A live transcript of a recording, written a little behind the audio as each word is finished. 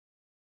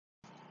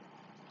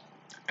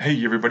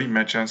Hey everybody,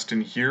 Matt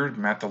Johnston here,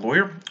 Matt the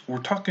Lawyer. We're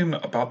talking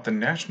about the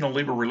National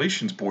Labor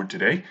Relations Board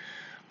today.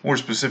 More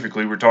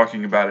specifically, we're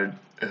talking about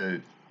a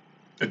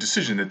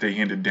decision that they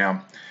handed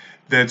down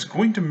that's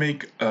going to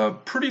make a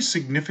pretty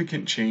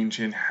significant change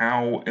in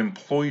how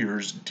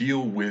employers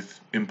deal with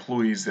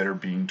employees that are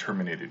being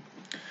terminated.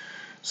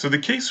 So the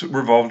case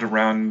revolved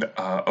around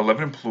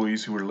 11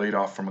 employees who were laid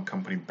off from a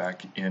company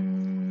back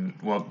during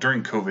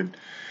COVID.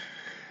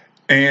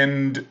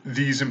 And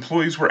these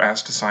employees were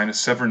asked to sign a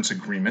severance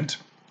agreement.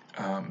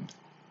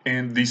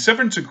 And the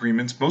severance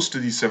agreements, most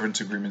of these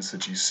severance agreements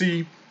that you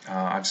see,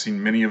 I've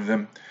seen many of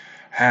them,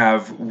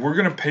 we're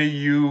going to pay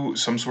you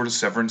some sort of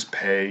severance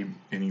pay,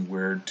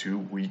 anywhere 2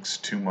 weeks,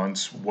 2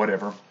 months,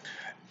 whatever.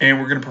 And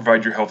we're going to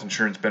provide your health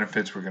insurance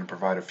benefits. We're going to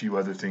provide a few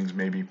other things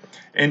maybe.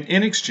 And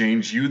in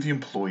exchange, you, the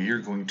employee, are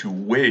going to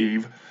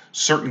waive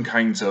certain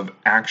kinds of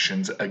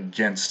actions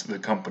against the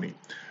company.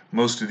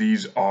 Most of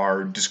these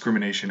are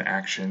discrimination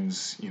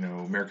actions,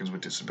 Americans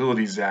with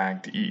Disabilities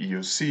Act,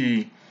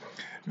 EEOC,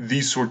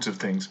 these sorts of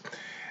things.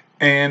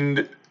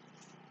 And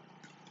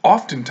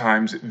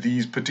oftentimes,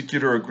 these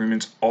particular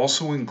agreements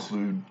also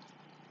include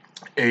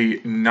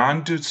a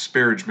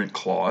non-disparagement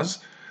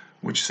clause,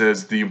 which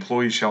says the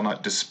employee shall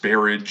not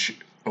disparage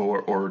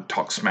or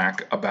talk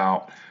smack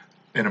about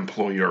an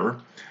employer,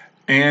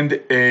 and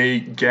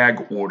a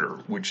gag order,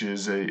 which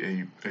is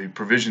a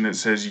provision that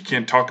says you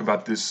can't talk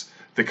about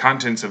the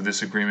contents of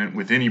this agreement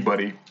with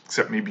anybody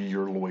except maybe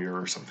your lawyer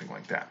or something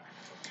like that.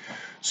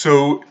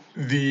 So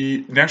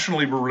the National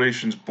Labor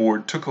Relations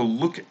Board took a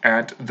look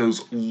at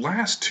those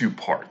last two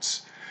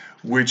parts,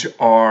 which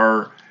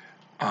are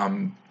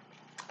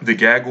the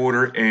gag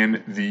order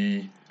and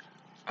the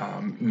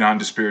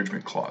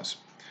non-disparagement clause.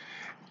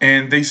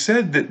 And they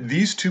said that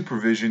these two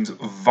provisions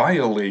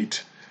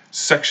violate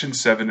Section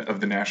 7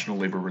 of the National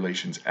Labor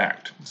Relations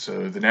Act.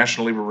 So the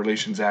National Labor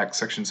Relations Act,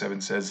 Section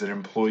 7 says that an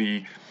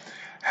employee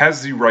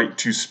has the right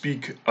to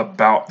speak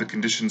about the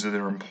conditions of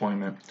their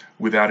employment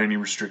without any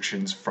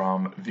restrictions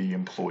from the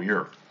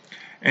employer.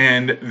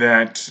 And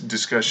that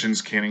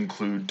discussions can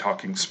include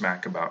talking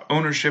smack about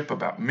ownership,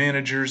 about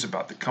managers,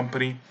 about the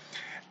company,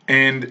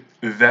 and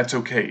that's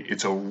okay.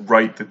 It's a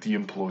right that the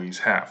employees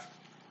have.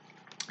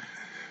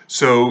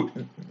 So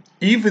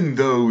even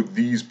though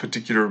these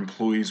particular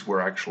employees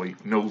were actually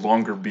no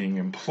longer being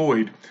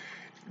employed,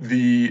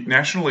 the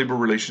National Labor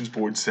Relations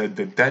Board said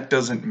that that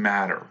doesn't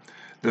matter.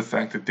 The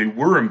fact that they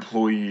were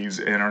employees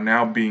and are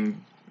now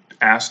being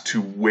asked to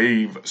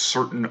waive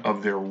certain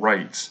of their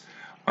rights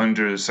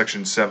under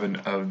Section 7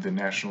 of the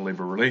National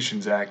Labor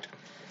Relations Act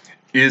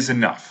is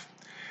enough.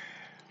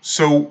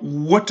 So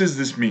what does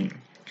this mean?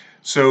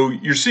 So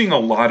you're seeing a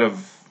lot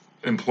of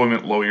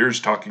employment lawyers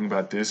talking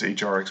about this,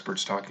 HR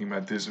experts talking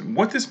about this, and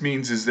what this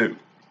means is that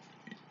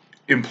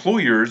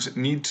employers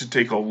need to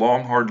take a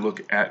long, hard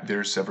look at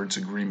their severance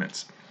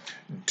agreements.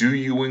 Do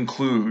you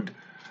include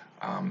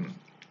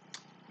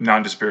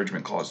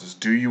non-disparagement clauses?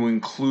 Do you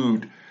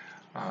include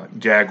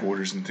gag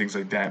orders and things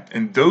like that?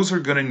 And those are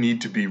going to need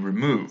to be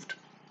removed.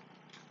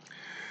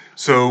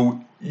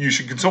 So you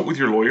should consult with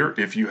your lawyer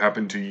if you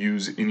happen to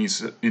use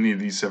any of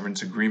these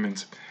severance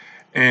agreements.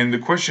 And the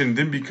question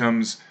then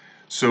becomes,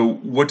 so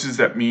what does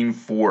that mean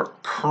for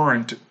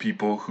current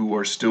people who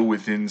are still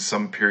within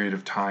some period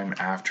of time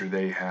after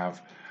they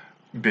have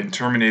been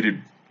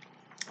terminated?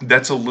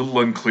 That's a little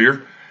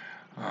unclear.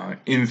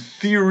 In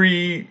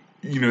theory,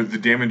 the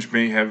damage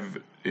may have,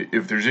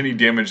 if there's any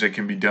damage that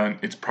can be done,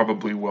 it's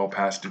probably well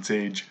past its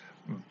age,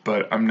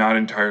 but I'm not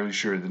entirely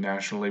sure. The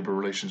National Labor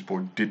Relations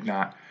Board did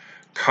not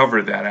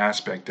cover that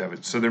aspect of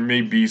it, so there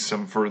may be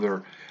some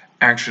further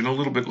action a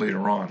little bit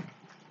later on.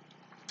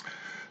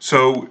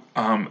 So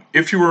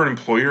if you were an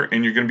employer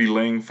and you're going to be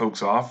laying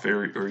folks off,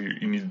 or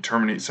you need to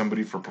terminate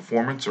somebody for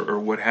performance or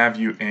what have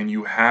you, and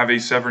you have a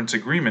severance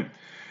agreement,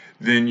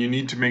 then you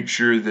need to make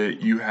sure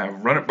that you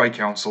have run it by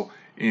counsel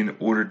in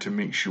order to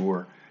make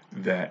sure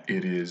that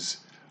it is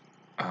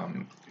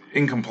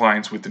in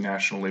compliance with the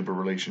National Labor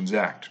Relations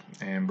Act.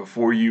 And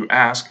before you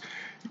ask,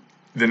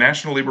 the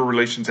National Labor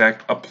Relations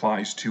Act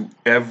applies to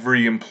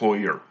every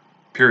employer,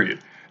 period.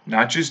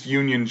 Not just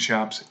union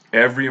shops,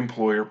 every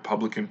employer,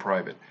 public and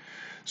private.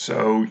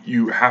 So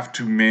you have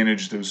to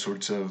manage those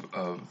sorts of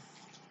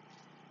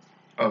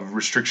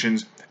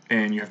restrictions,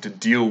 and you have to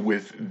deal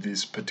with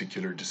this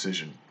particular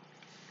decision.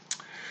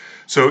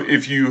 So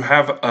if you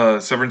have a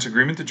severance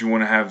agreement that you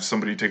want to have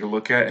somebody take a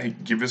look at, hey,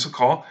 give us a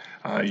call.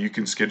 You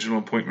can schedule an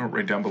appointment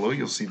right down below.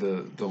 You'll see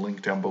the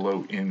link down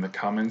below in the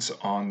comments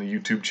on the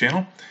YouTube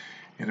channel.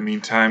 In the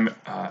meantime,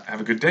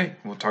 have a good day.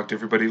 We'll talk to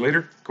everybody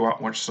later. Go out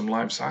and watch some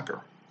live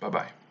soccer.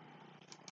 Bye-bye.